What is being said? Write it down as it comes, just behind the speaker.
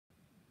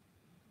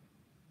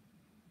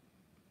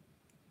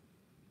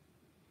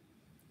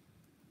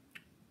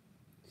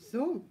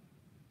So,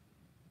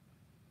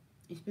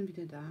 ich bin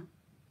wieder da.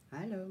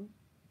 Hallo.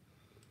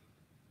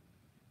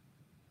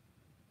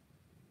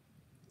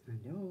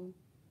 Hallo.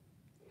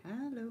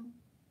 Hello.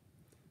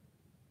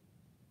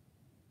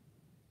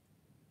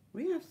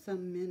 We have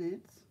some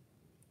minutes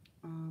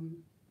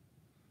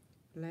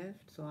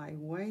left, so I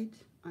wait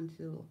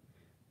until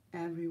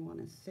everyone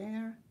is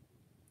there.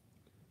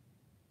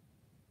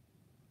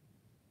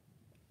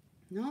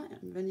 Na,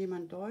 wenn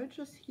jemand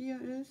Deutsches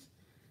hier ist,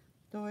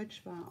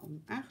 Deutsch war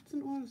um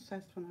 18 Uhr, das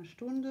heißt von einer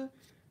Stunde.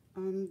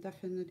 Da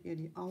findet ihr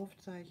die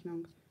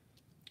Aufzeichnung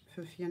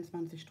für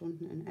 24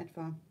 Stunden in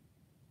etwa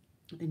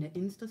in der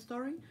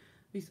Insta-Story.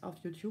 Wie es auf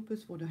YouTube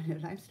ist, wo da der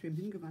Livestream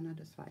hingewandert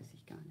ist, weiß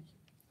ich gar nicht.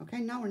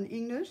 Okay, now in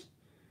English,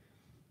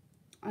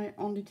 I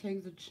only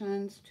take the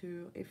chance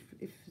to, if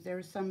there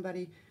is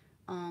somebody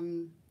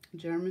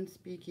German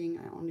speaking,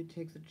 I only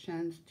take the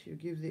chance to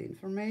give the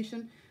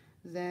information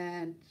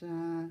that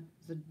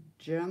the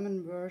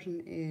German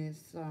version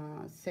is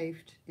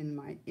saved in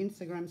my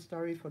Instagram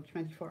story for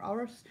 24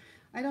 hours.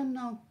 I don't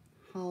know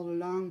how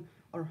long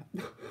or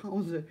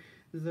how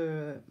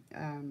the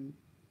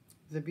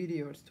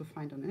videos to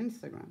find on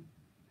Instagram.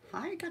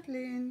 Hi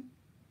Kathleen!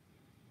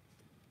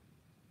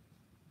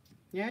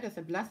 Ja,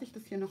 deshalb lasse ich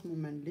das hier noch einen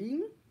Moment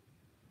liegen.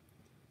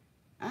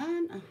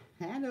 And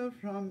hello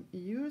from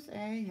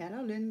USA.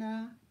 Hello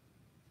Linda.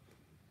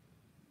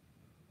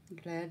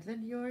 Glad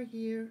that you're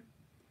here.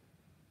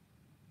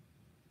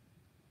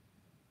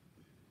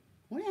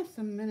 We have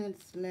some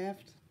minutes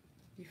left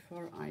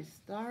before I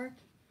start.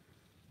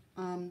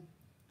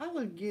 I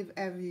will give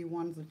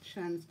everyone the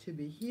chance to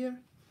be here.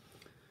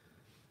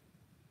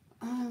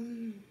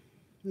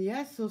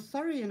 Yes, so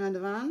sorry in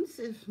advance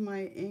if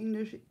my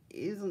English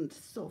isn't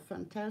so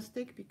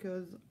fantastic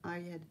because I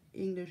had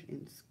English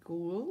in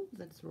school,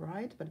 that's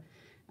right, but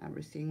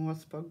everything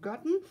was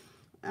forgotten.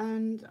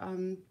 And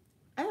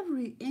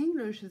every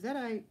English that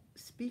I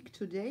speak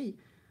today,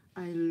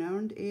 I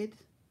learned it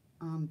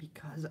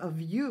because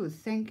of you.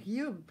 Thank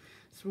you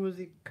through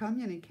the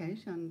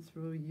communication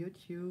through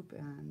YouTube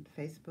and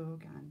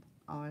Facebook and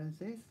all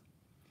this.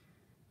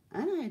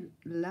 And I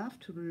love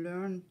to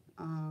learn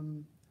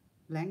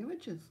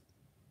languages.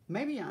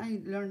 Maybe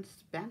I learn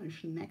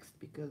Spanish next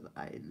because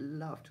I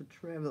love to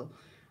travel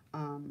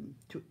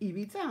to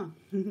Ibiza.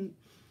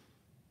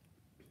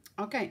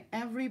 Okay,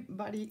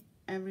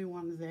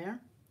 everyone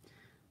there.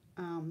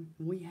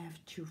 We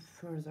have 2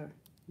 further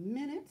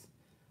minutes.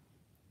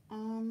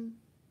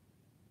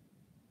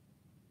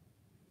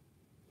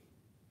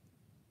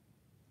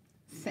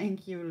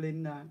 Thank you,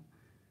 Linda.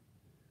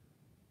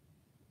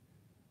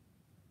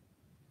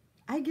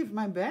 I give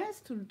my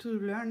best to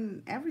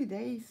learn every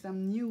day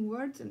some new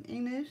words in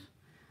English,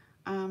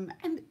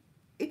 and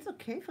it's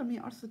okay for me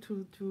also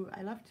to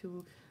I love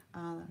to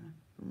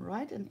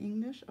write in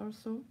English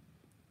also.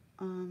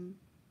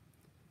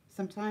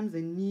 Sometimes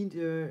I need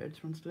a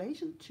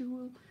translation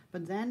tool,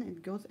 but then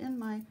it goes in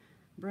my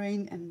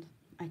brain and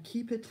I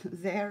keep it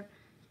there.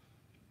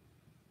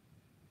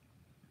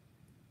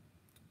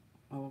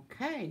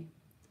 Okay,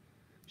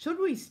 should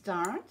we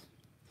start?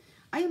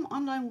 I am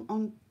online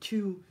on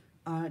 2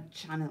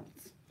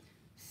 channels.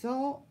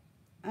 So,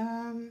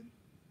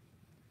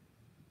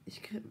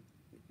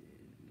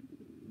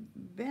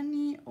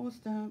 Benny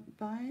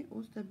Osterbei,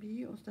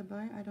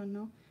 I don't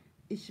know.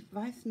 Ich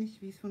weiß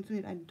nicht, wie es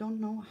funktioniert. I don't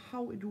know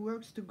how it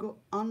works to go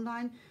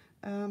online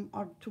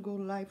or to go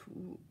live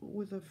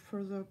with a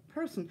further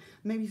person.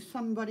 Maybe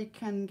somebody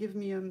can give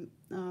me an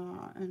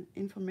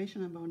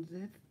information about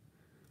this.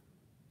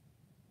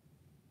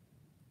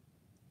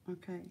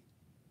 Okay.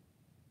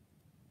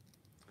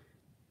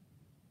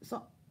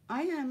 So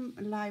I am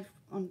live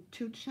on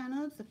 2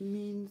 channels. That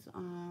means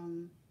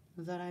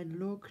that I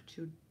look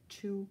to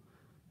 2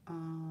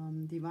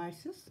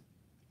 devices,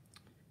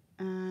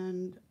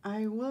 and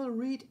I will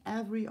read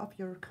every of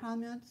your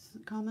comments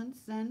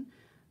then,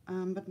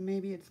 but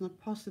maybe it's not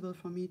possible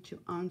for me to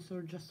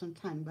answer just on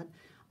time, but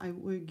I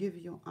will give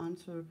you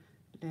answer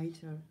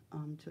later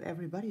to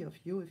everybody of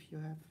you if you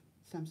have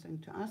something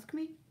to ask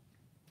me.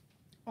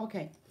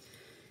 Okay,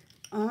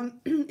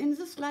 in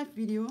this live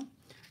video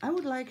I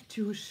would like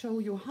to show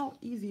you how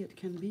easy it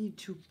can be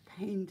to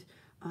paint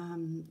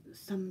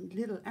some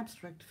little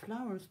abstract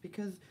flowers,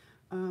 because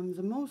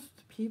the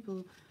most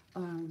people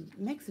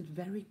makes it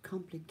very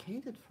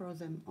complicated for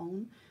them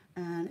own,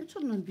 and it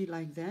should not be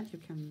like that. You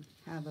can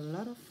have a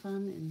lot of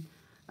fun in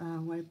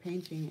while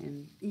painting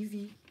in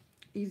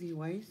easy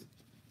ways.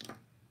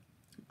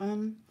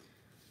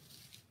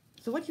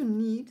 So what you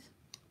need,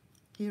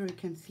 here you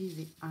can see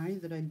the eye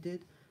that I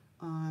did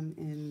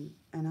in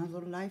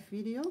another live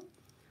video.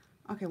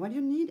 Okay, what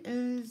you need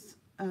is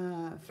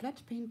a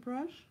flat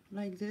paintbrush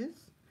like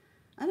this,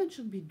 and it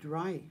should be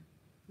dry,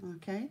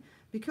 okay?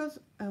 Because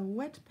a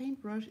wet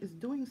paintbrush is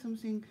doing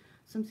something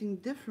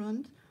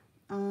different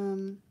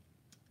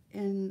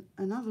in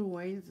another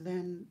way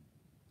than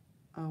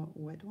a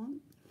wet one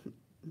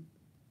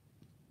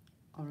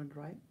or a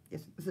dry.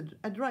 Yes,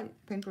 a dry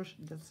paintbrush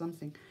does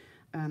something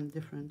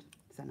different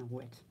than a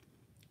wet.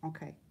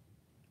 Okay.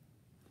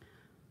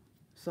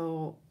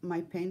 So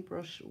my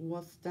paintbrush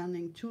was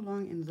standing too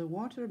long in the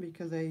water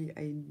because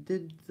I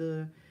did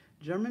the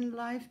German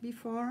live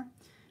before.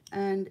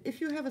 And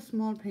if you have a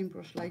small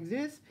paintbrush like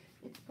this,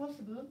 it's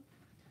possible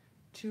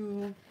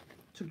to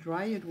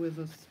dry it with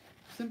a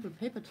simple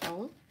paper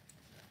towel.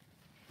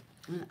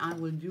 And I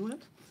will do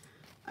it.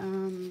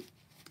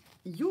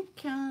 You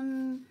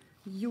can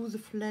use a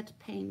flat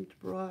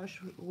paintbrush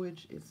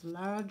which is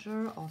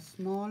larger or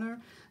smaller.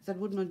 That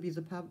would not be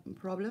the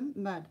problem,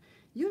 but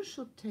you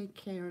should take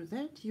care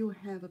that you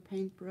have a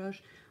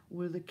paintbrush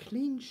with a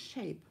clean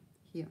shape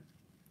here.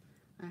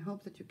 I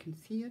hope that you can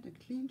see it,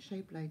 a clean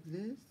shape like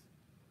this.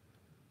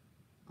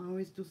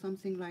 Always do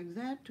something like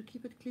that to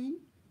keep it clean.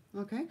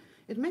 Okay,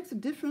 it makes a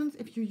difference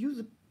if you use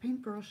a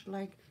paintbrush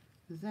like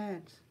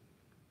that.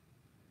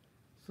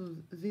 So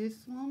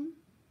this one,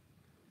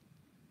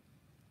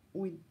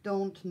 we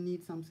don't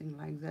need something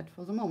like that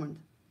for the moment.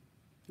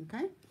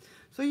 Okay,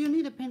 so you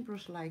need a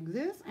paintbrush like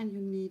this, and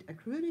you need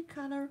acrylic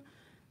color,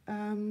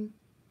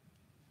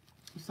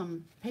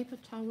 some paper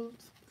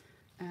towels,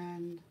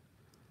 and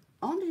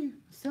only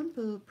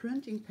simple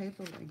printing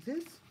paper like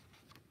this.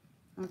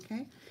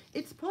 Okay,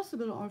 it's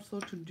possible also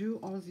to do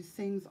all these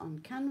things on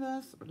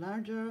canvas,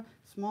 larger,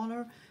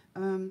 smaller,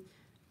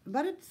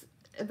 but it's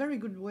a very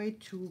good way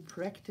to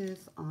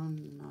practice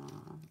on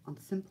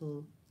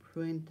simple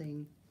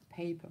printing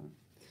paper.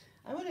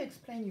 I will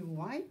explain you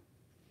why.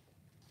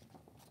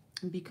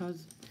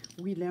 Because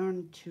we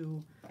learn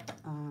to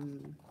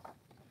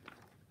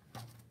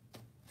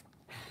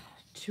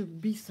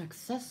be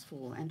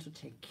successful and to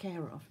take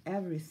care of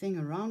everything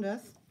around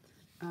us,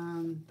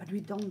 but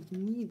we don't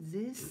need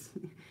this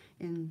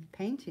in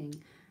painting.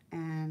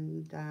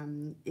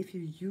 And if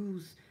you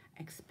use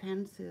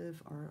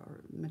expensive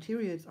or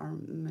materials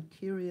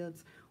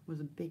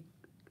with a big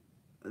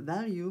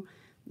value,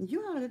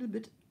 you are a little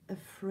bit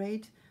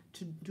afraid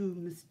to do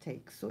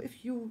mistakes. So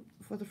if you,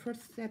 for the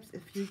first steps,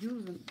 if you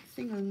use a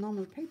single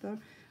normal paper,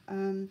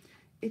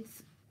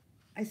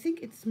 I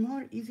think it's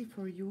more easy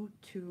for you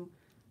to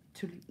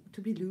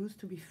be loose,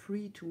 to be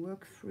free, to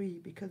work free,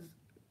 because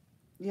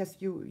yes,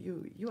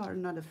 you are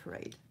not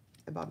afraid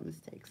about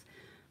mistakes.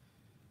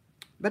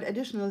 But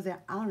additionally,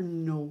 there are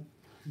no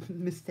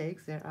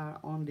mistakes. There are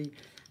only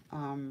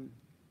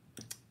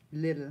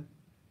little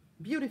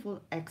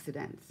beautiful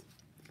accidents.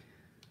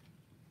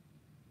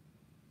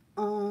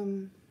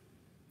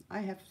 I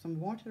have some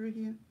water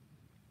here.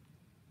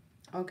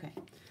 Okay,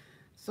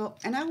 so,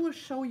 and I will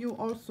show you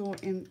also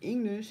in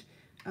English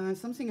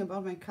something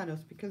about my colors,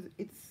 because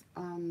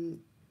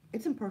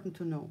it's important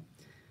to know.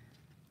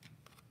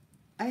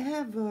 I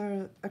have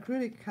an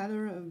acrylic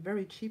color, a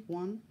very cheap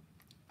one,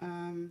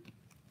 and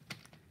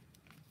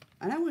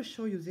I will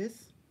show you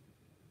this.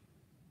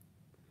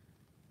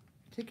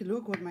 Take a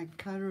look what my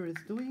color is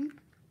doing,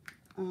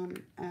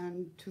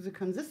 and to the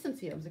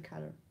consistency of the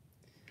color.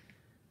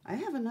 I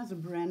have another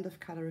brand of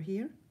color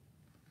here,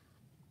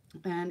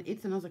 and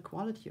it's another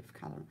quality of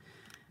color.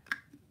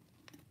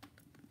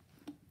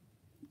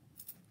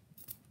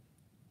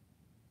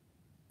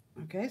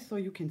 Okay, so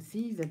you can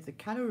see that the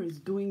color is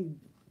doing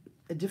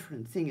a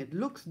different thing. It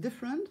looks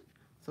different.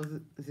 So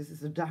this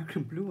is a darker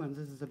blue and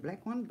this is a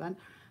black one, but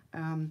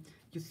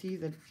you see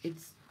that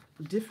it's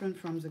different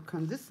from the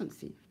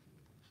consistency.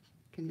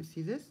 Can you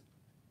see this?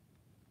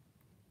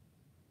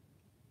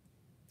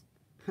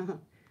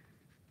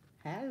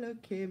 Hello,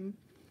 Kim.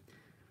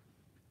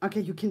 Okay,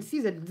 you can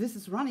see that this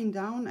is running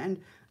down,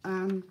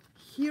 and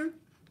here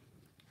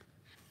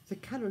the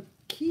color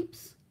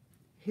keeps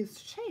his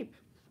shape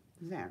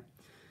there.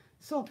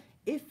 So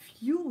if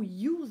you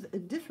use a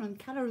different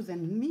color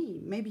than me,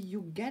 maybe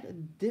you get a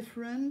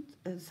different,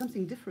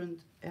 something different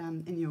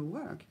in your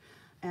work.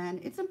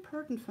 And it's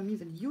important for me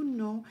that you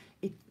know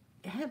it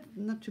had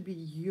not to be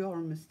your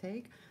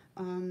mistake.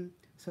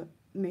 So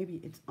maybe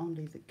it's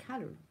only the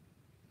color,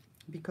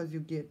 because you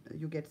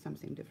get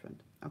something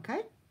different.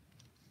 Okay?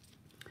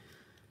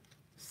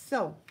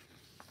 So,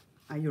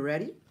 are you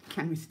ready?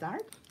 Can we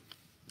start?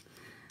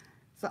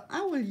 So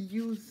I will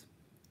use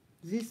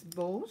these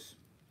bows,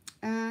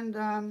 and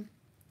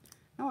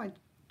now I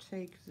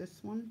take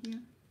this one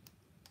here.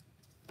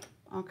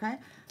 Okay,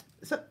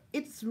 so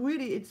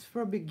it's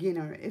for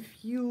beginner.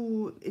 If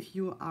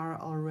you are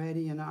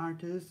already an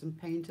artist and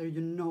painter,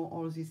 you know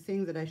all these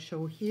things that I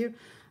show here,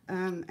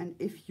 and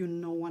if you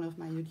know one of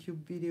my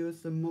YouTube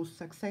videos, the most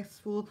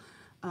successful,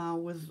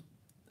 with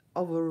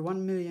over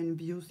 1 million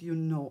views, you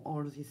know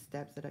all these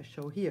steps that I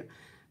show here.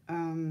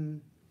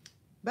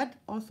 But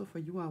also for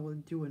you, I will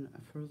do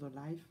a further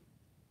live.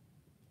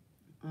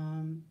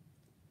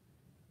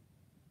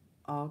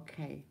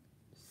 Okay,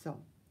 so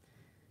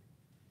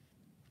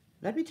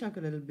let me talk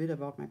a little bit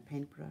about my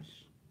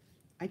paintbrush.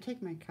 I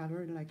take my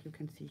color, like you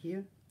can see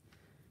here,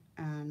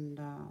 and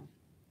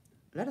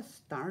let us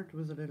start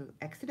with a little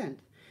accident.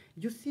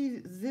 You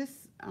see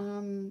this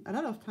a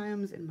lot of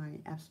times in my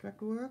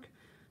abstract work,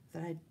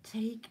 that I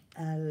take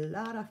a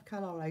lot of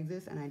color like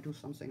this and I do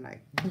something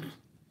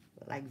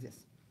like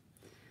this.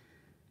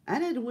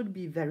 And it would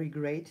be very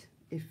great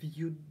if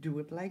you do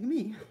it like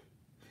me.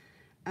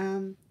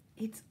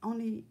 it's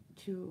only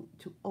to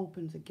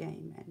open the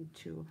game and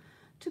to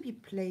be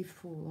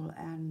playful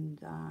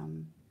and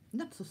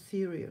not so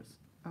serious,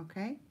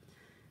 okay?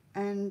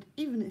 And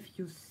even if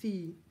you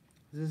see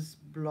this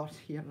blot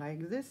here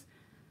like this,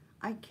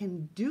 I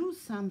can do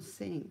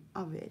something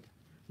of it.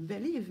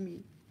 Believe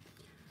me.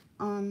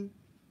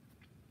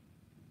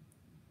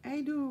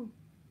 I do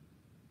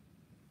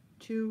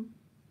 2,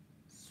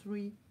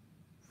 3,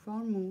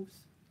 4 moves,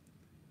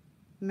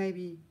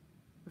 maybe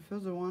a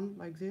further one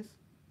like this,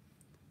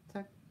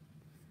 tack,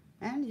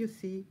 and you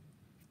see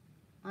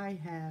I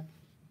have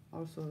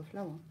also a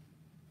flower.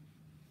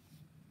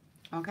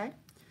 Okay?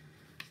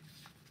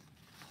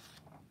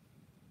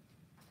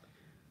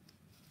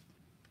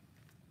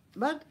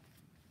 But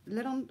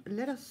let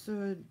us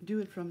do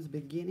it from the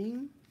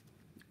beginning.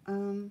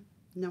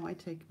 Now I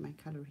take my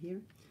color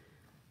here,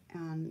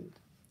 and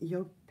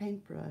your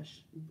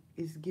paintbrush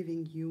is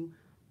giving you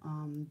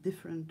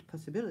different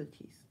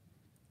possibilities.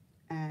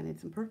 And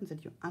it's important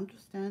that you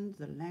understand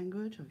the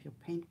language of your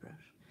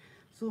paintbrush.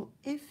 So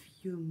if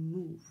you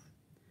move,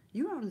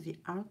 you are the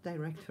art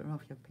director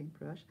of your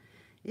paintbrush.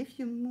 If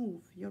you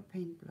move your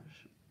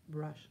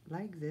paintbrush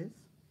like this,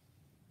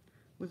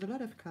 with a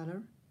lot of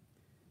color,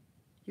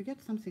 you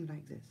get something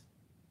like this.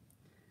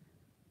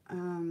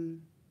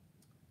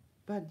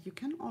 But you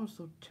can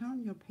also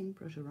turn your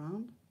paintbrush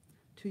around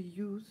to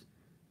use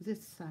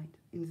this side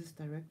in this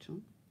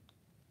direction.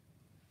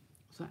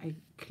 So I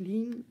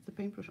clean the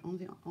paintbrush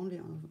only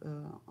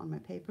on my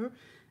paper,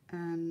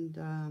 and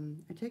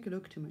I take a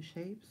look to my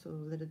shape so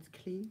that it's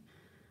clean.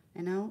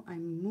 And now I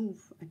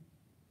move,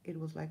 it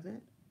was like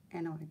that,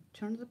 and now I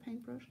turn the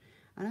paintbrush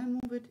and I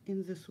move it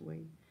in this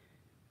way.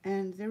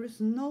 And there is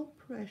no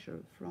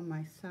pressure from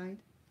my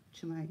side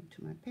to my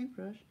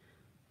paintbrush.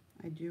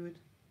 I do it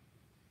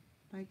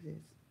like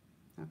this,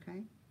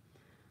 okay?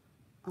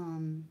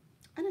 And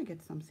I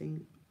get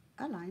something,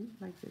 a line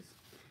like this.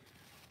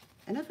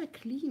 And if I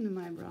clean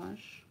my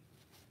brush,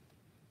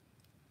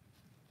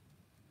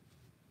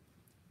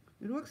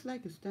 it looks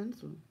like a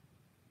stencil.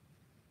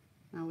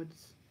 Now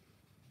it's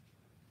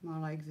more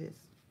like this.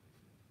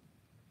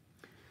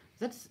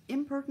 That's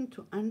important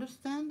to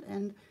understand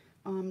and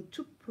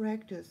to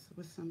practice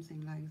with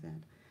something like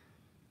that.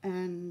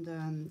 And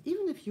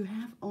even if you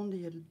have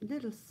only a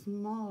little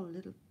small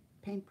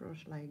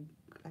paintbrush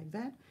like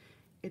that,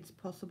 it's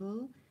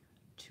possible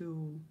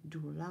to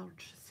do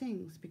large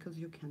things because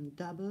you can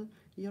double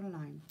your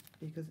line.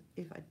 Because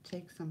if I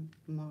take some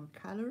more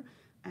color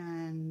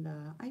and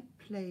I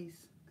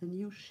place a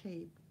new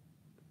shape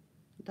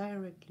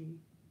directly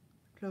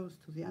close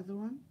to the other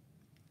one,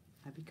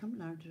 I become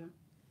larger.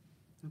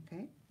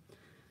 Okay?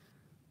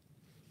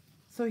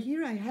 So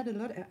here I had a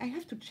lot, I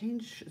have to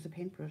change the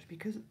paintbrush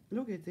because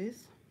look at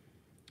this.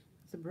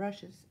 The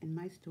brushes in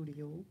my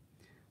studio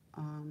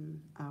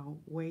are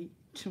way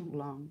too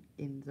long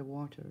in the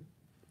water.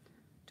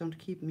 Don't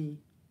keep me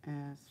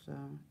as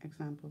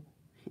example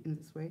in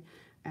this way,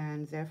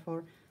 and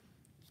therefore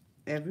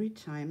every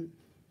time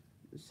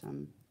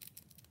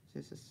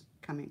this is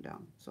coming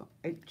down. So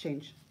I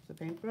change the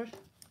paintbrush.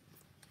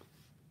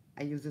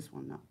 I use this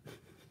one now.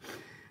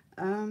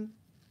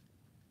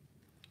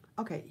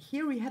 Okay,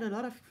 here we had a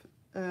lot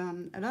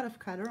of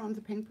color on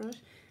the paintbrush.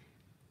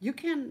 You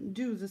can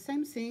do the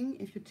same thing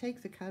if you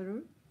take the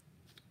color,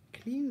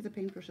 clean the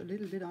paintbrush a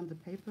little bit on the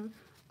paper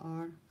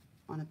or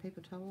on a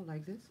paper towel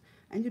like this,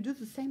 and you do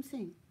the same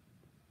thing.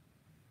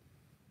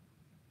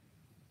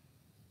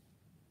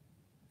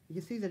 You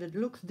see that it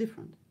looks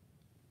different.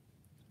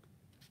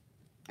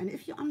 And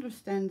if you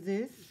understand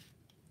this,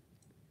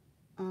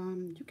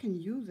 you can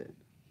use it.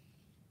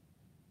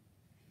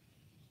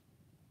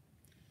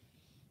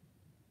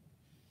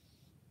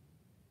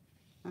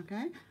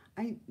 Okay,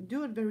 I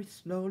do it very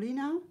slowly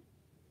now.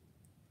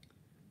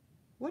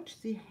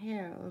 Watch the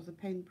hair of the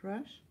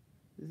paintbrush.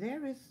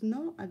 There is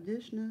no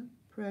additional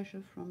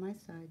pressure from my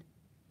side.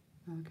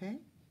 Okay,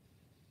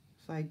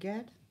 so I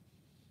get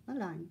a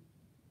line.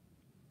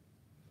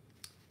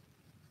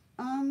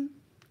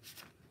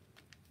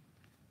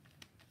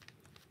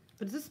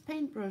 But this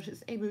paintbrush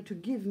is able to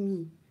give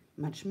me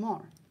much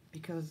more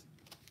because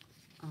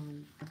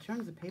I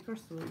turn the paper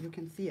so you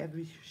can see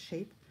every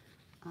shape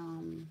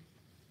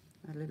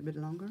a little bit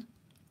longer.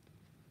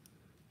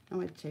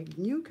 Now I take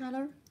new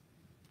color.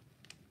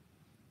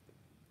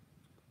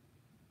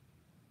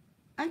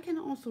 I can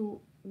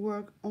also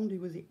work only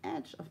with the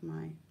edge of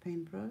my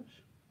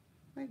paintbrush,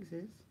 like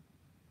this.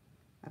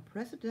 I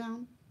press it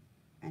down,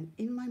 and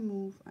in my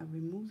move, I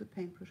remove the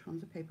paintbrush from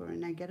the paper,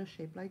 and I get a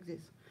shape like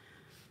this.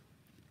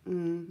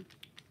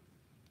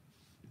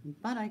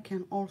 But I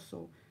can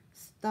also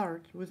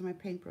start with my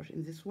paintbrush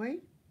in this way,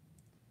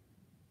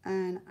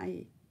 and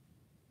I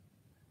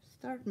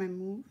start my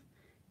move,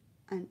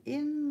 and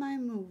in my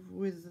move,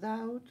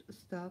 without a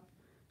stop,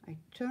 I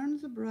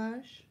turn the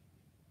brush,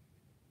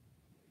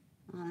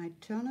 and I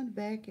turn it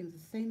back in the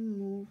same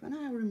move, and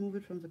I remove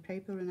it from the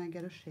paper, and I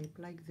get a shape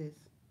like this.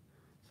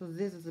 So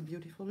this is a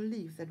beautiful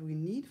leaf that we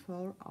need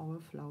for our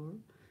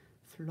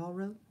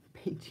floral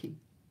painting.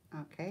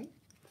 Okay.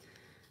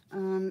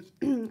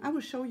 I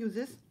will show you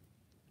this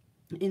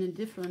in a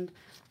different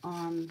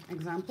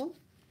example.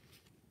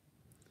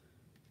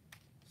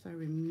 So I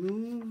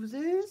remove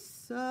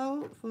this.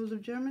 So for the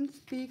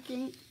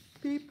German-speaking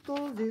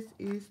people, this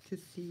is to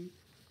see.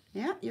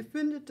 Ja, ihr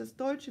findet das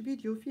deutsche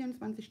Video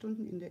 24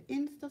 Stunden in der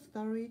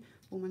Insta-Story.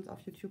 Wo man es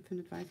auf YouTube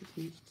findet, weiß ich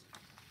nicht.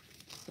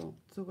 So,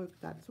 zurück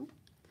dazu.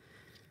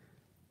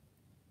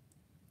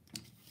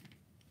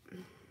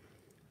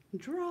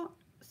 Draw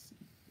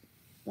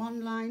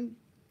one line,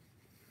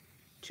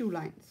 2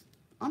 lines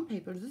on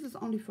paper. This is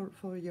only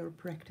for your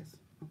practice,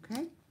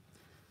 okay?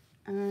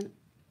 And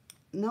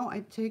now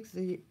I take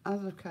the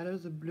other color,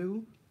 the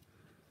blue.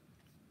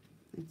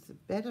 It's a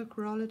better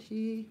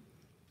quality.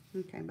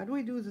 Okay, but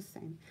we do the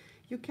same.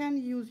 You can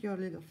use your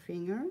little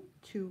finger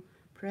to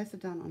press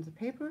it down on the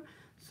paper,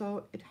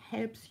 so it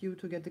helps you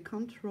to get the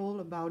control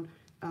about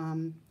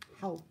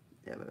how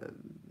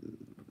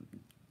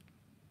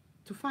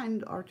to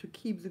find or to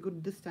keep the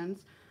good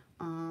distance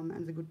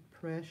and the good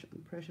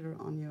pressure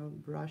on your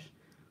brush,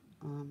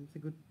 the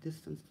good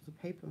distance to the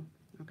paper.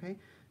 Okay,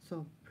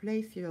 so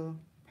place your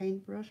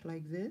paintbrush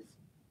like this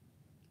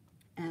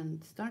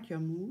and start your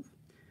move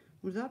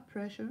without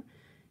pressure,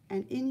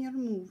 and in your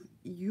move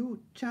you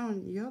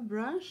turn your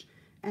brush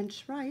and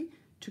try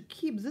to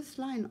keep this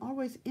line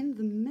always in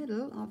the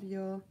middle of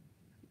your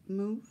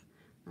move,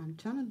 and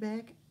turn it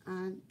back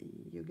and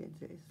you get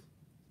this.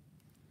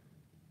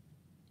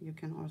 You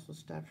can also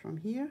start from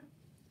here,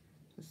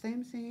 the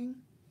same thing,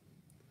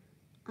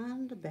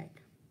 and the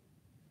back.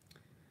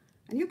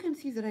 And you can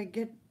see that I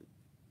get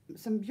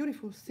some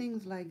beautiful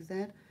things like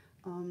that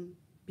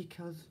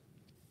because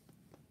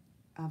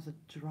of the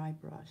dry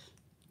brush,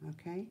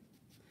 okay?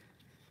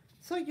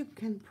 So you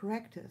can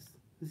practice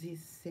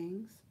these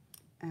things,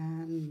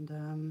 and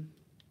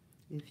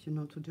if you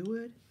know to do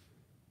it,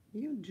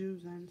 you do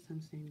then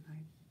something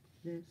like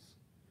this,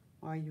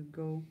 or you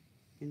go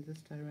in this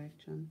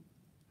direction,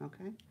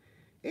 okay?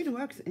 It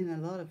works in a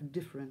lot of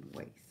different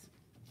ways.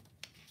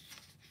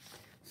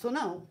 So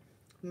now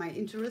my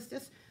interest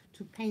is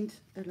to paint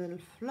a little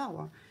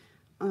flower.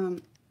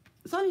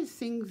 So I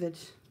think that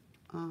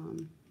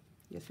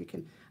yes, we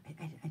can.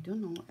 I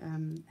don't know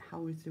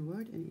how is the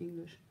word in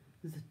English.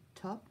 The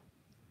top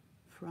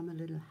from a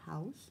little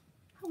house.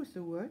 How is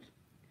the word?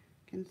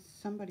 Can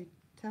somebody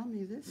tell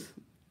me this?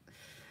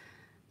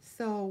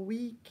 So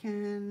we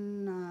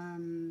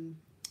can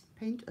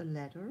paint a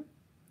ladder.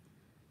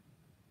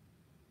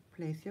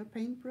 Place your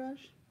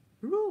paintbrush.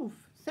 Roof.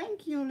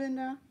 Thank you,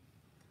 Linda.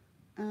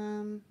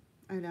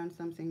 I learned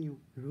something new.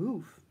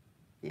 Roof.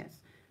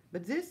 Yes.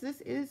 But this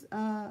is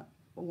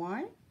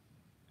why?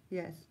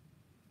 Yes.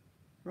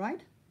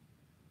 Right?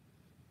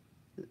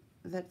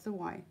 That's a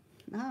why.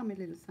 Ah, my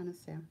little son is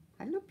there.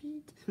 Hello,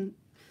 Pete.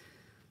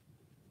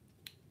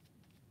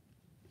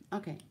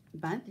 Okay,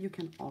 but you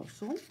can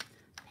also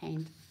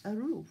paint a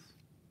roof.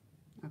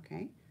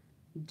 Okay,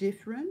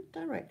 different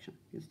direction.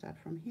 You start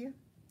from here,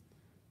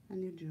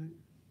 and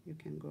you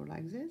can go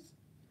like this,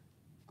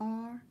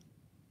 or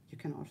you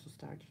can also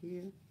start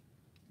here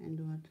and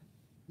do it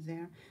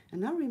there.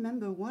 And now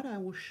remember what I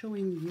was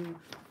showing you.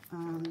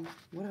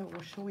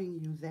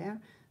 There,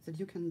 that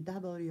you can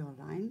double your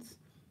lines,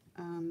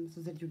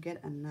 so that you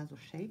get another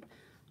shape.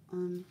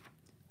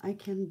 I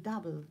can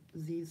double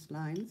these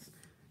lines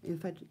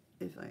if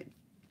I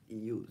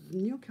use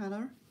new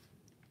color,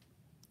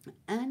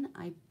 and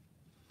I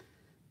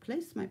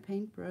place my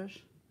paintbrush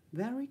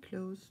very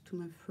close to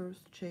my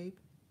first shape,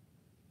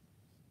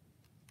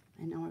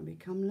 and now I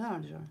become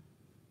larger.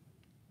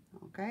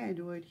 Okay, I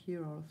do it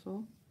here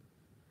also.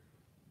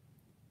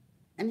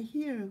 And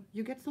here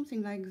you get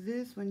something like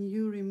this when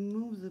you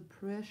remove the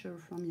pressure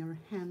from your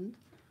hand,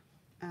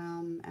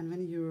 and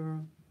when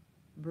your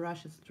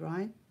brush is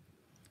dry.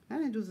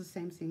 And I do the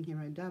same thing here.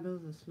 I double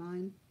this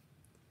line,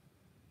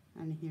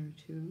 and here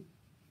too.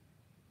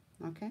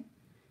 Okay?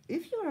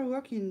 If you are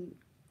working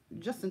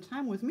just in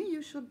time with me,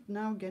 you should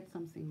now get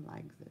something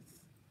like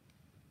this.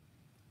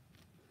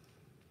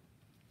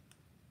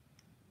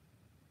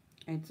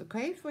 It's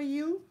okay for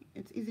you.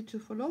 It's easy to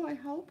follow, I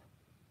hope.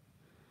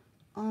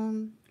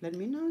 Let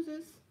me know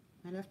this.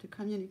 I love to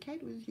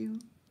communicate with you.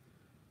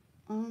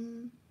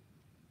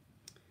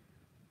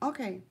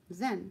 Okay,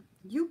 then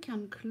you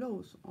can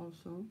close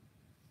also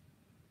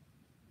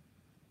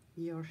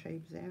your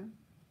shape there,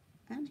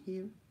 and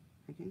here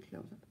I can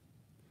close it,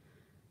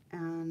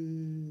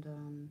 and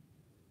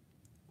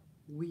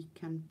we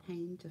can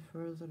paint a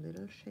further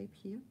little shape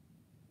here.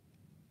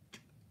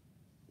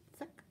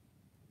 Zack.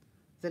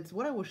 That's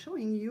what I was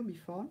showing you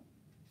before.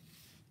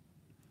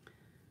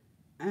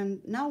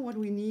 And now what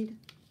we need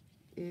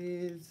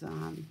is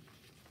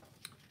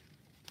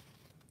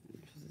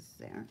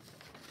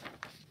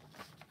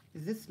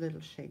this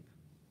little shape.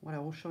 What I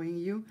was showing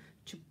you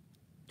to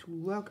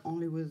work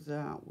only with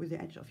the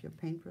edge of your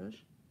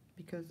paintbrush,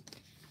 because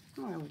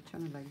I will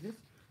turn it like this.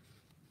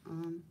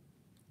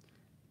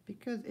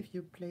 Because if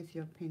you place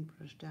your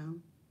paintbrush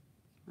down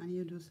and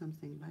you do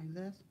something like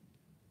this,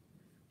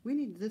 we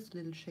need this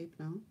little shape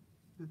now.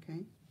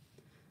 Okay,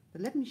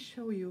 But let me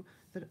show you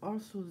that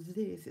also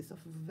this is of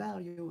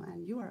value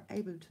and you are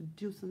able to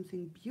do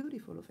something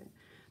beautiful of it.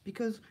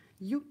 Because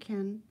you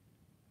can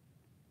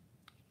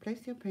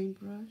place your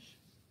paintbrush.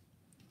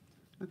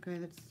 Okay,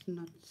 that's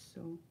not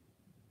so...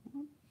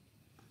 well,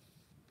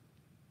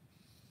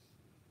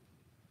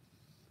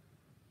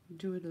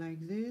 do it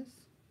like this.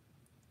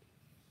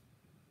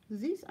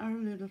 These are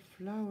little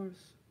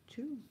flowers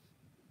too,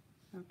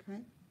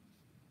 okay?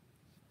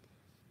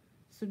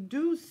 So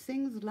do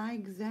things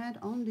like that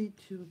only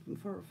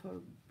for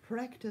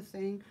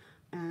practicing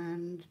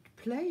and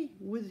play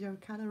with your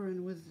color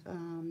and with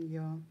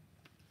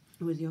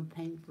your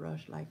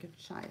paintbrush like a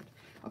child.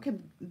 Okay,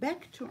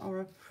 back to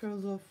our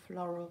further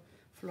floral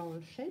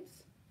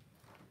shapes.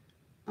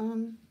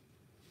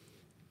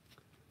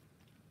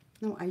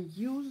 Now I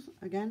use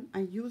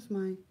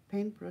my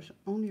paintbrush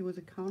only with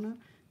a corner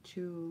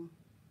to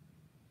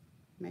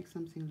make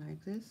something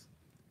like this,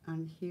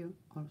 and here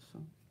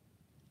also.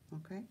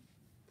 Okay,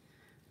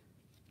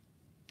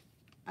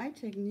 I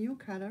take new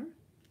color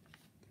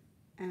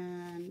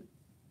and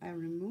I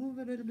remove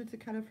a little bit of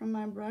color from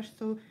my brush,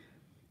 so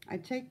I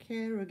take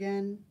care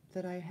again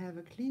that I have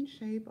a clean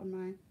shape on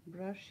my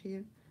brush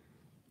here,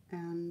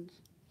 and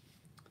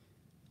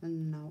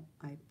now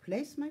I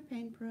place my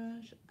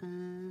paintbrush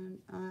and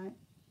I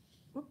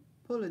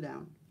pull it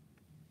down,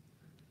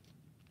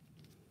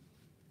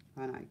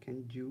 and I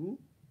can do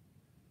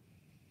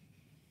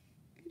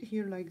it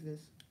here like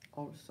this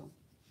also.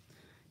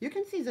 You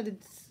can see that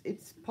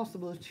it's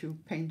possible to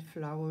paint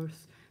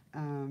flowers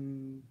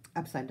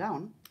upside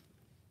down.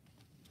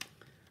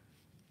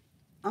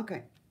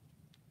 Okay,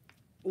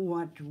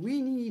 what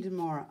we need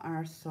more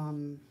are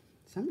some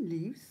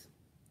leaves,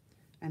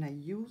 and I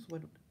use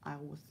what I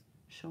was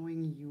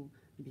showing you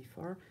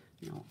before.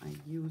 Now I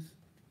use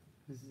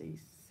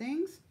these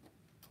things.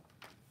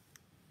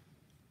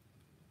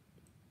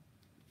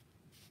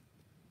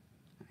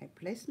 I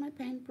place my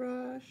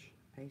paintbrush,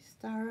 I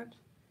start,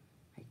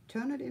 I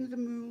turn it in the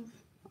move,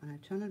 and I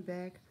turn it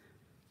back,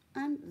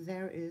 and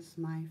there is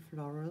my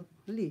floral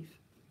leaf.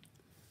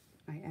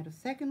 I add a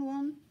second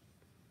one.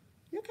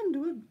 You can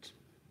do it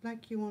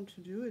like you want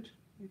to do it.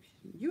 If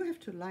you have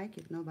to like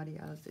it, nobody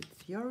else.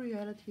 It's your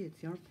reality,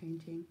 it's your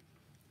painting,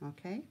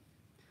 okay?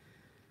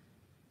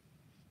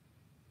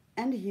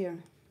 And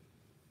here,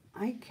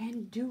 I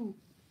can do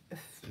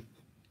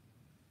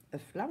a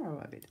flower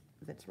of it,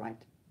 that's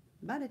right.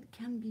 But it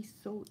can be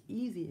so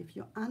easy. If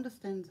you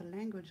understand the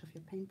language of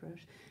your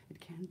paintbrush, it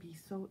can be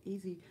so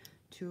easy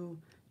to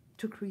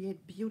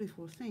create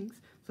beautiful things.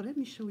 So let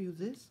me show you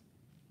this.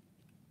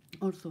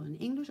 Also in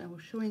English, I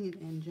was showing it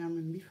in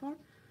German before.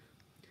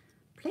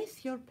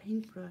 Place your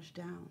paintbrush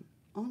down,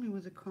 only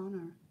with a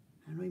corner,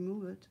 and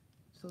remove it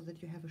so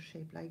that you have a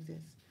shape like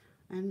this.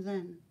 And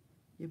then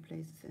you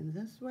place it in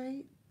this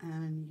way,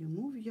 and you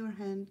move your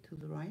hand to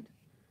the right,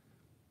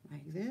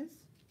 like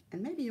this.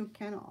 And maybe you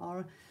can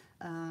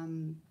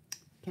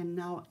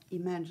now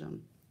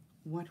imagine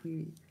what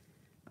we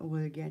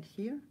will get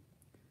here.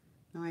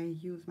 Now I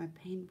use my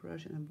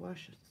paintbrush and a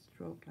brush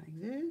stroke like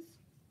this,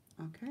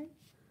 okay?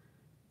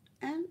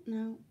 And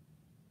now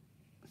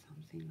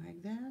something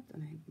like that,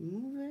 and I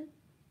move it.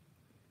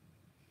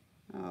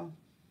 Oh,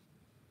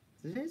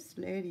 this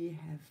lady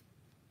has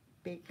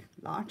big,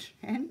 large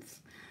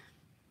hands.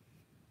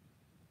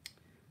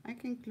 I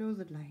can close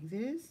it like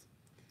this,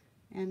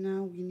 and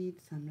now we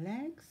need some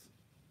legs.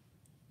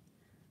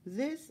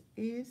 This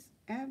is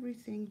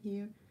everything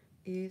here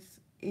is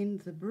in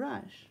the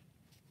brush,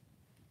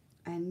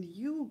 and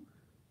you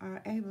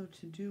are able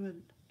to do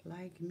it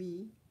like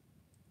me.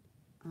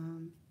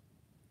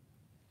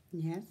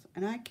 Yes,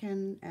 and I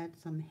can add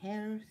some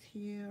hairs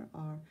here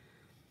or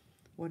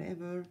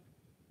whatever,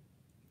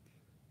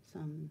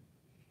 something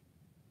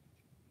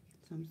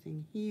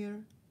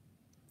here.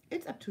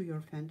 It's up to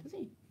your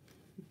fantasy.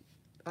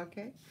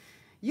 Okay,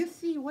 you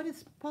see what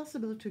is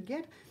possible to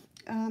get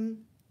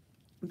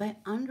by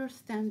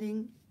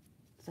understanding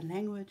the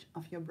language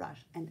of your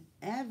brush, and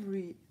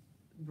every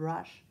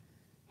brush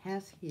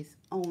has his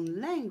own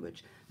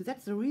language.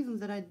 That's the reason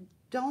that I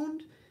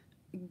don't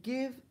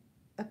give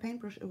a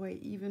paintbrush away,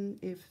 even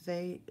if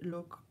they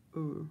look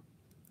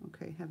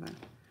okay,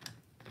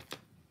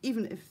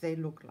 even if they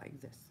look like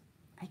this.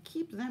 I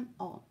keep them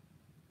all.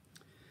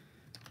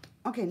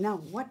 Okay, now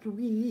what do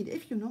we need?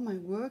 If you know my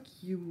work,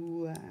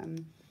 you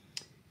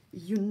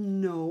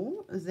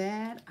know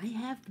that I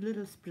have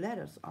little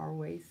splatters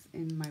always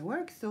in my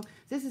work. So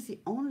this is the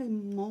only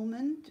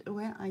moment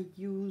where I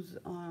use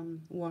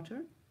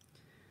water.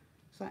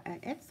 So I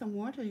add some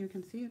water, you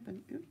can see it, but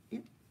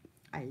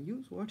I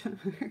use water.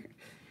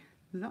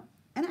 No.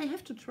 And I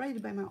have to try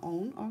it by my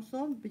own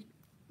also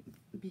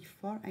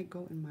before I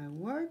go in my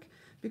work,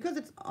 because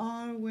it's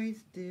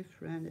always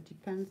different. It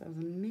depends on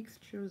the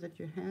mixture that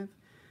you have,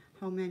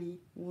 how many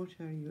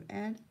water you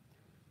add.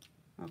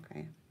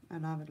 Okay, I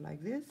love it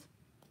like this.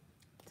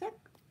 Tack.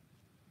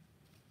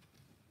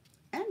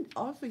 And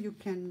also you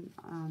can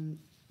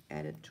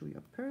add it to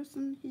your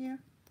person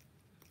here.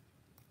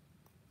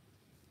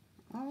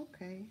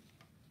 Okay.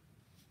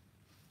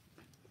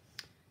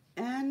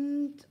 And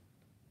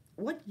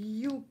what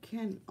you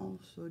can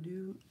also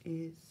do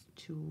is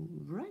to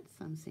write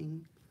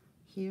something.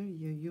 Here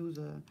you use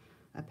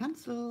a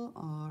pencil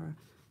or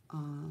a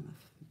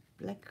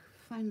black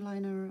fine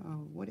liner or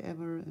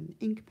whatever, an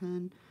ink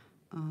pen.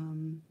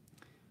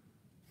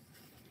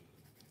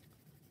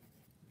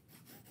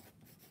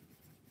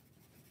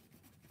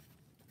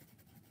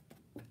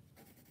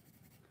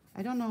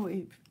 I don't know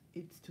if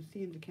it's to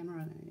see in the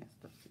camera. Yes,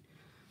 that's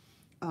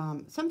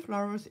some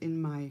flowers in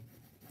my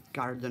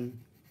garden.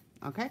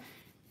 Okay,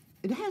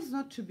 it has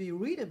not to be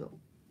readable.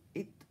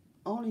 It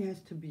only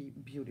has to be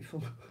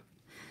beautiful.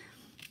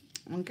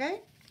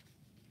 Okay.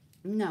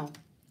 Now,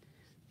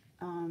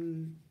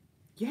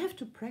 you have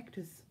to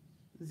practice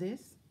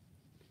this,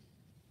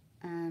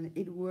 and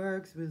it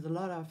works with a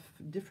lot of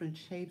different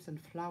shapes and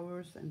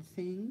flowers and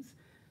things.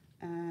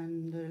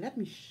 And let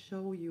me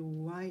show you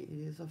why it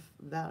is of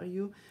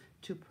value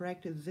to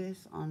practice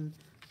this on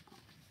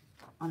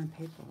a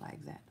paper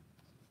like that.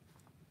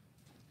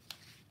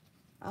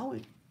 Oh,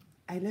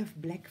 I love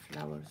black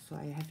flowers, so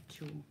I have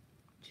to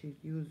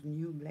use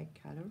new black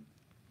color.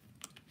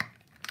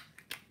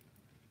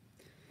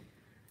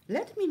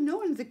 Let me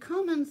know in the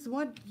comments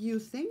what you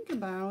think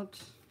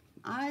about.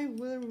 I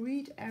will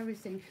read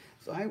everything.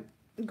 So I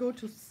go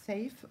to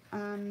save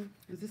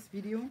this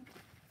video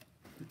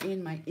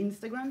in my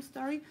Instagram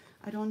story.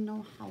 I don't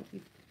know how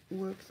it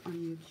works on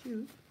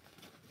YouTube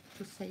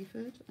to save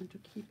it and to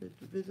keep it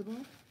visible.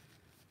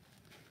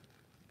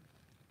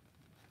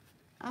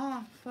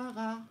 Ah,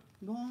 Farah,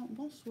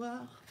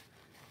 bonsoir.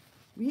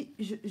 Oui,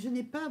 je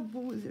n'ai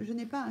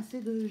pas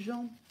assez de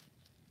gens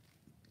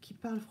qui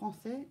parlent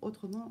français.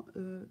 Autrement,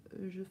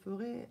 je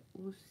ferai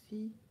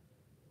aussi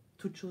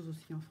toutes choses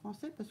aussi en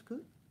français parce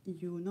que,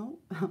 you know,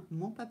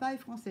 mon papa est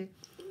français.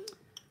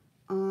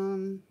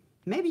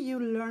 Maybe you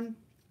learn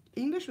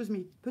English with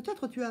me.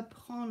 Peut-être tu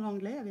apprends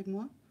l'anglais avec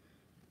moi.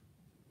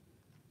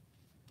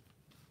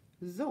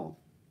 So,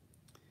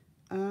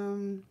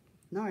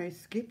 now I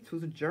skip to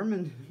the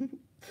German.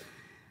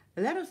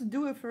 Let us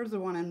do a further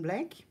one in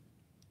black.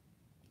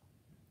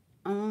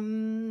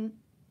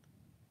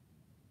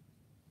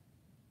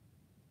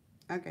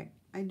 Okay,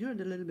 I do it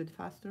a little bit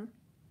faster.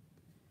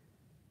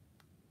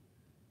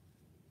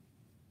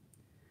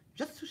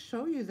 Just to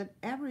show you that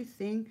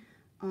everything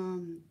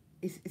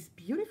is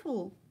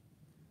beautiful.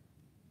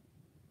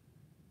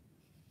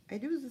 I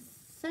do the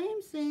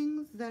same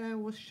things that I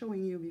was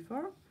showing you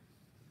before.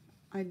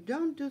 I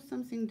don't do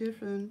something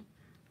different,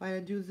 but I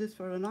do this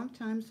for a long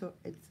time, so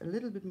it's a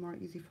little bit more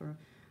easy for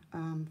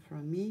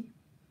me.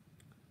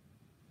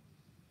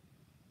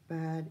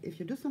 But if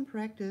you do some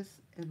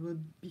practice, it will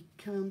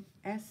become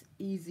as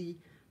easy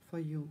for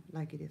you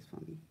like it is for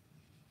me.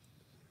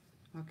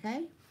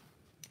 Okay?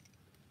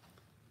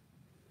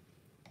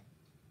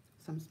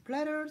 Some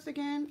splatters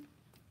again.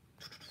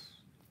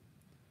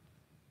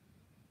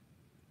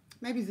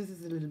 Maybe this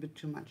is a little bit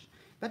too much,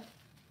 but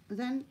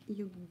then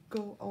you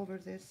go over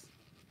this.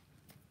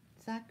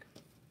 Zack.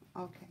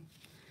 Okay.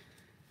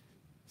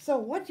 So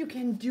what you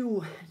can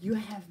do, you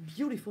have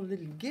beautiful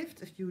little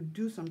gifts. If you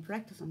do some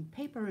practice on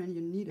paper and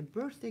you need a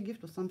birthday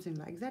gift or something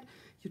like that,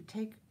 you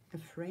take a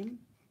frame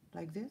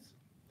like this.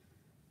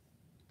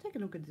 Take a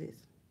look at this.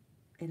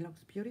 It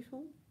looks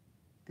beautiful.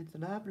 It's a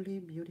lovely,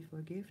 beautiful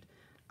gift.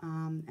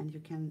 And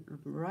you can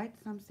write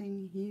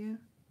something here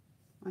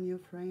on your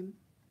frame.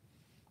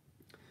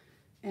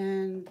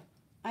 And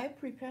I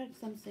prepared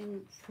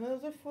something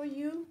further for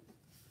you.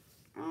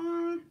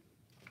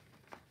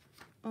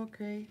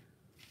 Okay.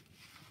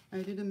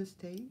 I did a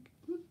mistake.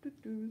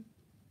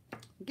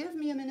 Give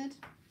me a minute.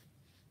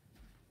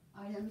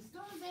 I am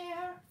still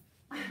there.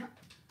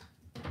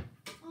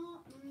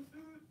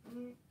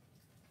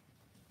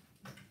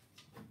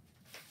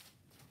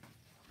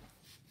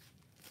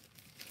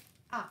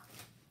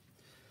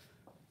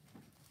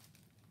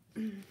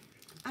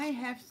 I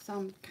have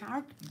some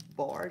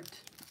cardboard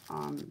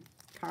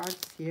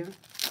cards here.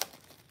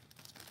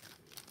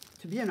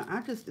 To be an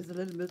artist is a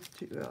little bit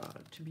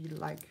to be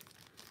like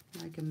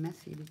a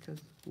messy,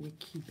 because we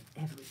keep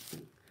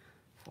everything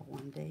for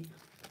one day.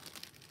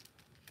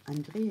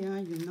 Andrea,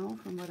 you know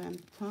from what I'm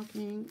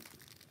talking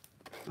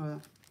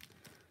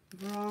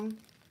wrong.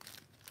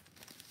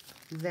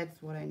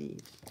 That's what I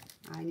need.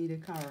 I need a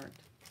card.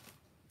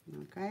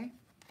 Okay.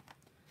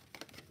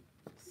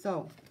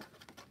 So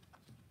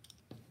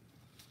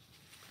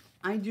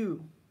I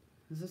do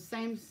the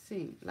same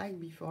thing like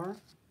before.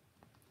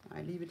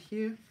 I leave it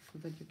here so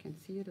that you can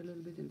see it a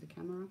little bit in the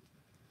camera.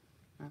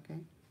 Okay.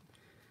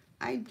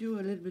 I do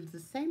a little bit the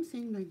same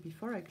thing like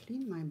before. I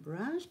clean my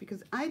brush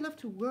because I love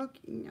to work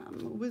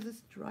with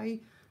this dry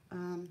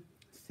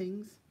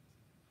things.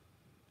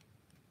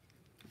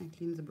 I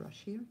clean the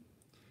brush here.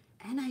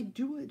 And I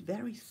do it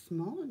very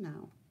small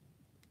now.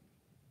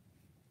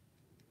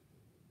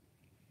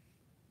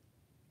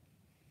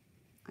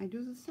 I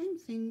do the same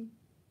thing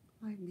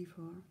like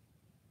before.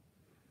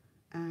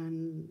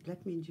 And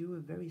let me do a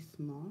very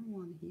small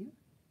one here.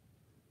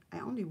 I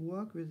only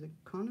work with the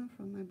corner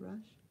from my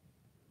brush.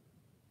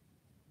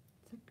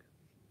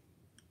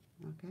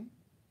 Okay.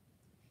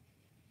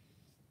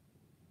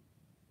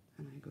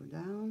 and I go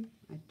down,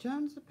 I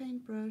turn the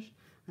paintbrush,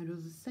 I do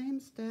the same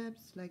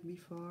steps like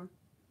before.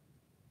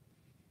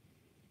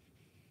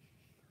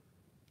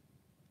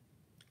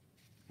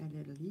 A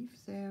little leaf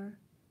there.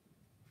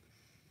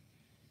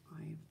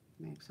 I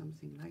make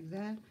something like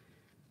that,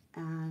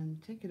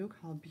 and take a look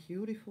how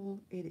beautiful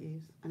it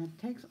is. And it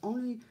takes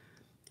only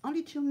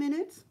 2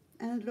 minutes,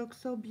 and it looks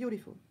so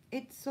beautiful.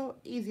 It's so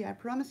easy. I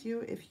promise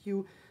you, if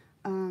you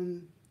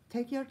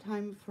take your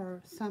time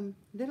for some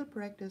little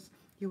practice,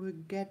 you will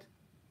get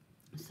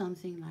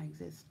something like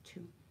this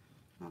too.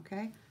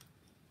 Okay?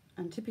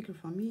 And typical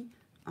for me,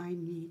 I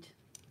need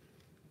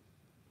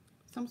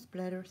some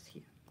splatters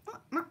here.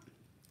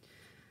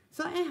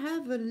 So I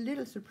have a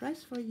little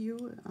surprise for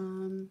you,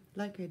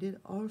 like I did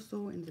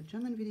also in the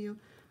German video.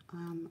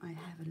 I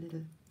have a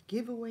little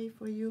giveaway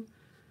for you.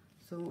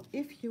 So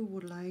if you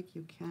would like,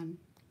 you can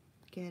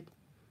get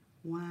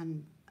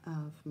one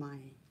of my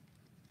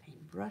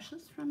paint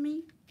brushes from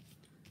me,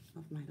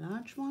 of my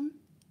large one.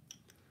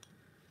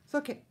 So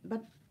okay,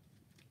 but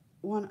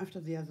one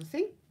after the other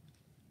thing.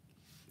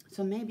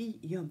 So maybe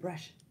your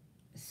brush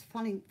is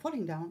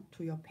falling down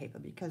to your paper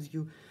because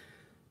you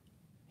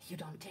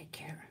don't take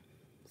care.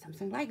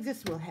 Something like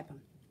this will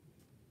happen.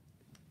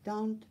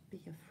 Don't be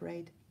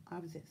afraid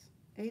of this.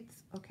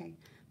 It's okay,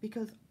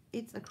 because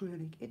it's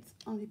acrylic, it's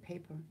only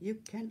paper. You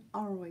can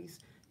always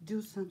do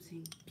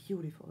something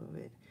beautiful with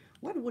it.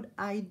 What would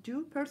I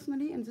do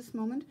personally in this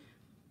moment?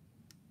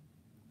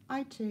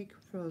 I take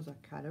further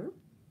color,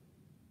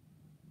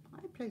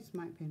 I place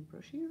my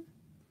paintbrush here,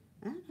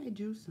 and I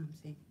do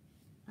something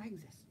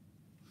like this.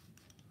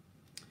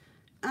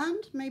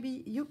 And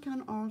maybe you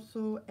can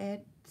also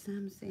add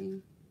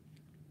something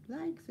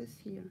like this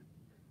here.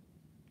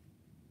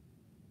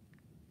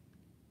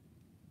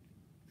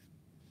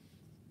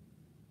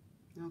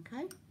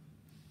 Okay,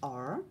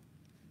 or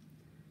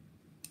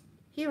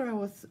here I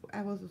was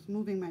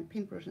moving my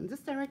paintbrush in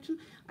this direction.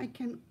 I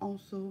can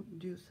also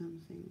do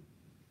something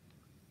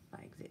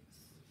like this.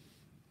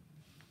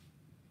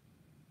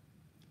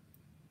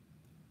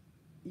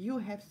 You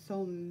have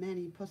so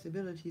many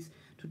possibilities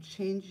to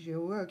change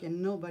your work,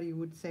 and nobody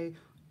would say,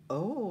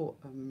 oh,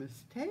 a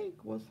mistake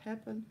was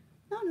happened.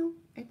 No,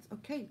 it's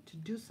okay to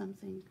do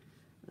something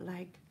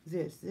like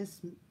this.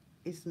 This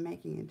is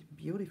making it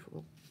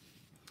beautiful.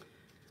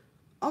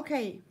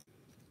 Okay,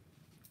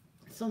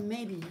 so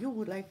maybe you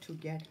would like to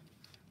get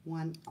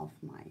one of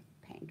my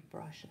paint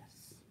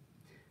brushes.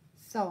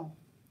 So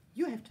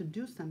you have to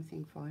do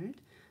something for it.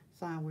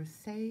 So I will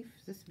save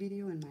this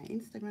video in my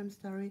Instagram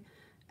story,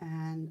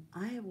 and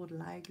I would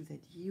like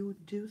that you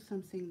do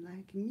something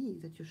like me,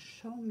 that you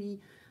show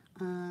me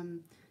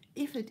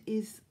if it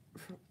is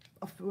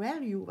of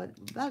value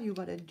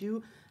what I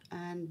do,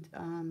 and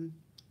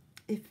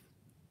if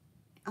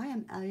I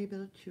am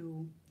able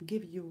to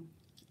give you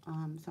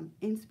some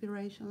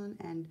inspiration,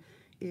 and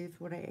if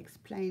what I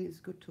explain is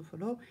good to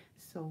follow.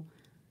 So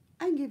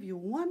I give you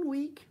 1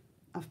 week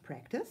of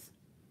practice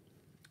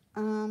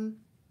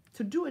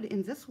to do it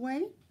in this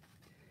way,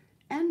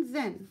 and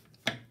then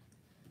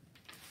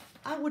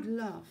I would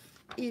love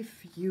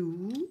if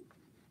you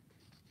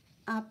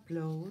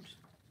upload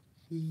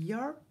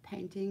your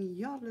painting,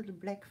 your little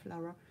black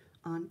flower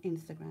on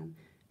Instagram,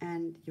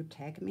 and you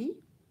tag me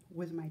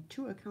with my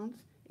 2 accounts.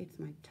 It's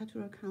my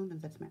tattoo account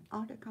and that's my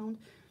art account.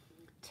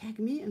 Tag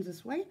me in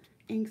this way,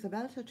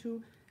 Isabel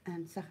Tattoo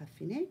and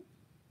zacher-finet,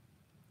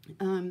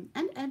 and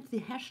add the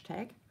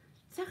hashtag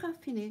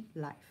zacher-finet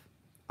live.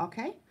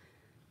 Okay?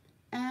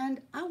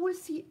 And I will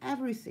see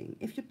everything.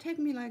 If you tag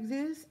me like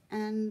this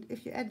and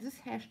if you add this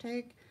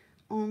hashtag,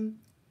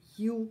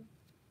 you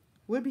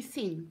will be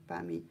seen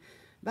by me.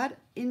 But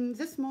in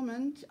this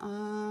moment,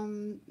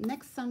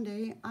 next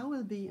Sunday, I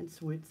will be in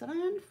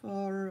Switzerland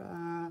for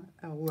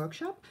a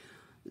workshop.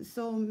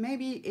 So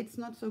maybe it's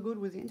not so good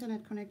with the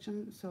internet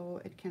connection, so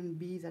it can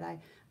be that I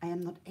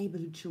am not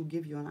able to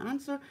give you an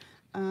answer,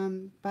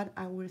 but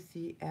I will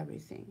see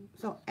everything.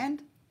 So,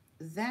 and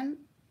then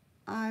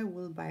I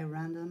will, by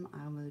random,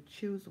 I will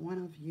choose one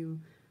of you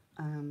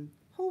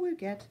who will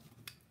get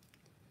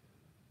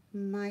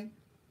my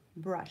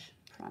brush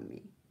from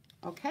me.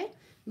 Okay?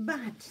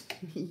 But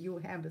you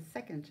have a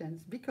second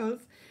chance,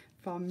 because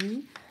for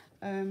me,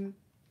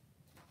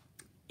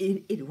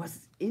 it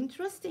was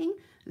interesting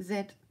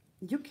that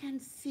you can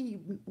see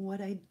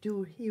what I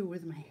do here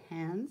with my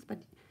hands, but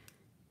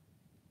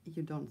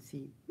you don't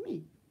see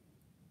me.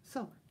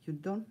 So you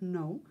don't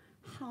know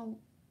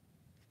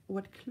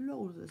what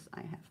clothes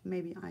I have.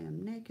 Maybe I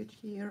am naked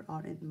here,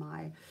 or in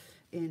my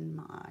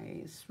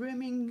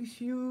swimming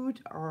suit,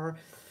 or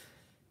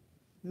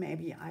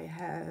maybe I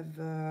have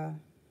a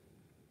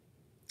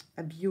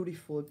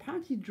beautiful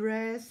party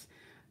dress.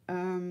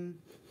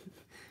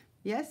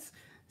 Yes,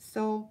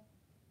 so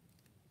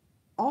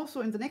also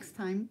in the next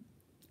time,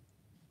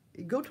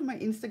 go to my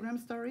Instagram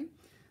story,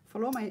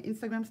 follow my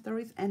Instagram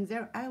stories, and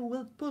there I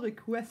will put a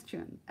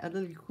question, a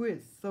little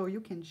quiz, so you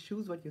can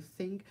choose what you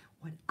think,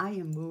 what I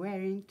am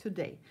wearing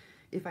today.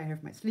 If I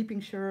have my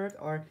sleeping shirt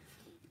or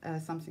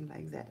something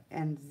like that.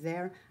 And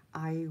there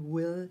I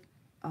will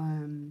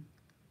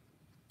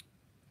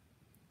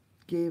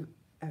give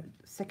a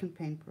second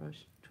paintbrush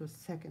to a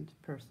second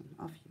person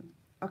of you.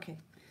 Okay,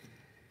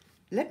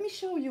 let me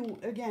show you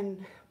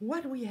again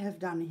what we have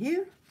done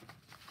here.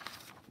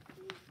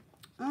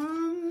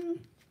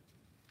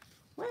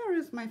 Where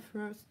is my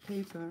first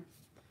paper?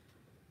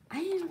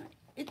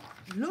 It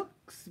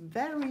looks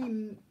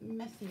very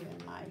messy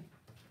in my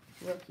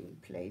working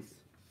place.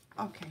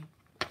 Okay,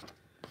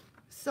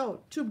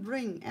 so to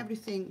bring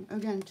everything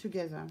again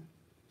together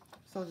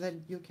so that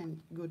you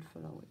can good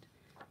follow it,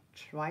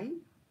 try,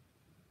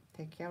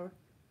 take care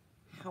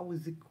how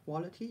is the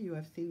quality. You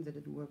have seen that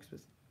it works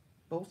with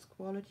both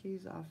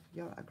qualities of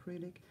your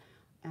acrylic.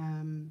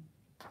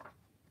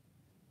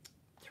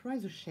 Try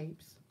the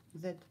shapes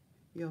that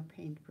your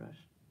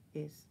paintbrush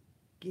is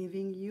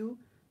giving you,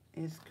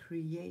 is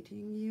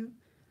creating you,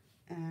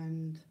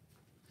 and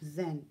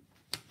then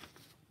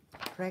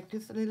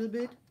practice a little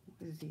bit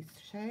with these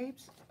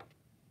shapes,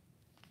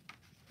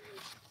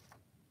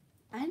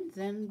 and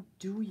then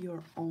do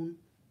your own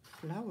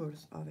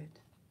flowers of it.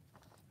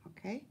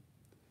 Okay,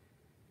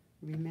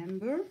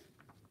 remember,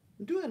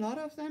 do a lot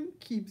of them,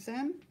 keep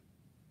them.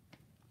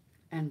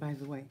 And by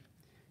the way,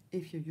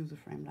 if you use a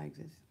frame like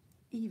this,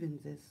 even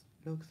this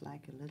looks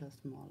like a little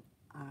small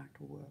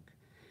artwork,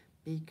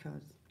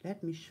 because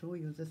let me show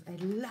you this. I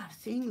love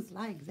things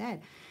like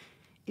that.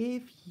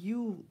 If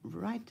you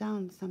write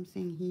down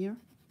something here,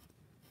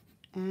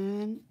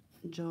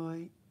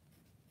 enjoy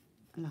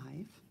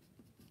life,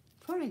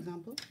 for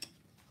example,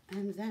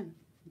 and then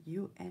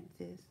you add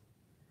this,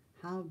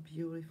 how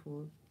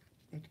beautiful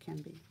it can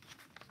be.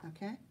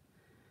 Okay,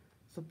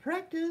 so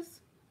practice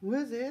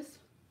with this.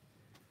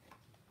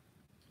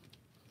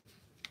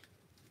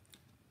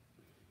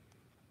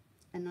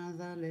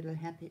 Another little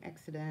happy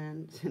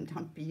accident, and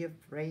don't be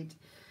afraid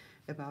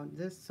about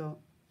this. So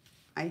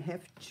I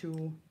have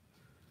to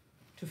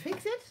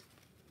fix it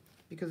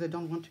because I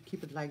don't want to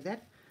keep it like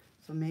that.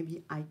 So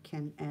maybe I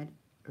can add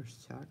a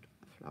third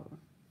flower.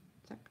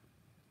 Zack.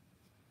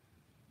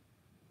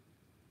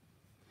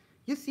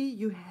 You see,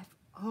 you have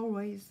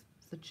always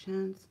the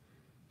chance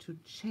to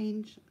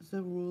change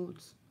the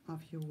rules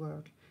of your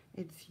work.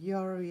 It's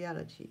your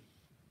reality.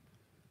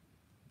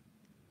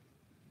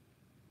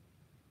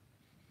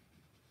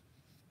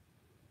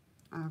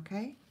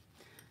 Okay,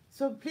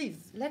 so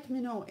please let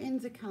me know in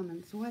the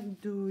comments,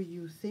 what do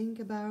you think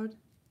about,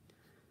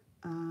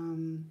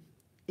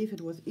 if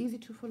it was easy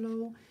to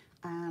follow,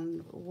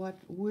 and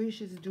what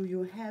wishes do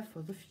you have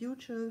for the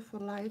future for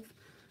live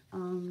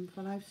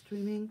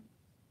streaming.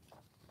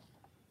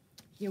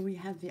 Here we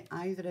have the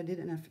eyes that I did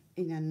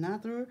in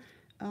another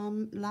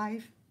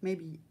live.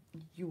 Maybe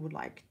you would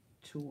like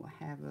to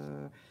have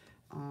a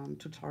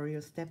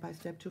tutorial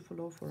step-by-step to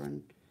follow for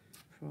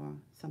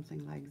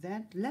something like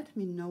that. Let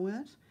me know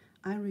it.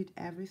 I read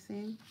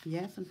everything.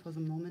 Yes, and for the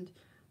moment,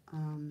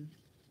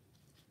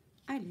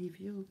 I leave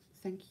you.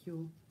 Thank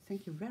you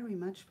very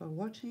much for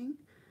watching.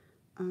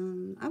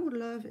 I would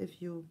love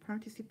if you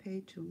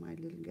participate to my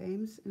little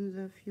games in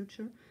the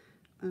future.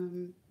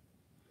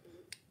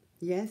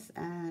 Yes,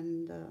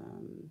 and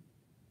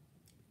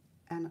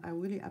I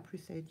really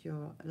appreciate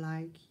your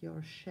like,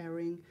 your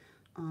sharing,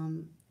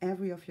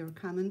 every of your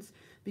comments,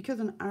 because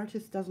an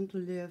artist doesn't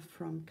live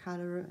from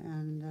color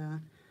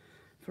and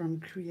from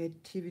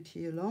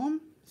creativity alone.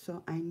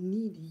 So I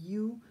need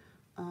you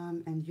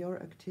and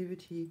your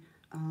activity,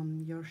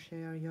 your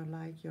share, your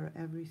like, your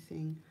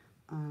everything,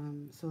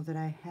 so that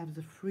I have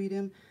the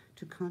freedom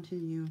to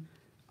continue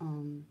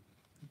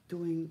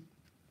doing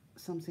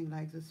something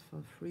like this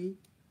for free.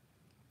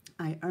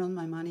 I earn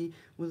my money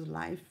with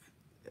live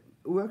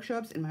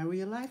workshops in my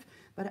real life,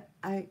 but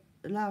I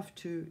love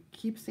to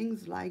keep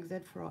things like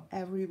that for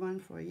everyone,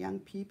 for young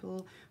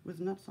people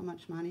with not so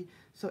much money.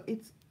 So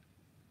it's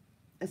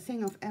a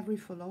thing of every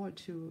follower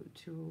to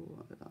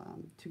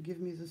give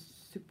me the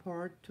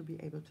support to be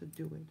able to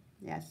do it.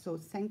 Yes, so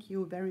thank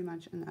you very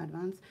much in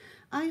advance.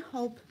 I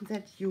hope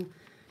that you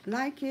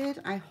like it.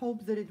 I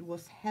hope that it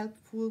was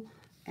helpful,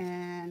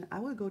 and I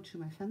will go to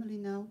my family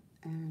now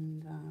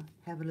and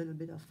have a little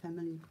bit of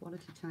family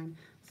quality time.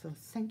 So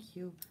thank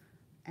you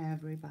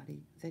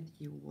everybody that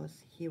you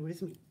was here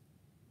with me,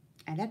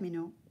 and let me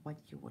know what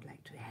you would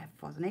like to have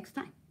for the next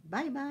time.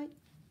 Bye bye.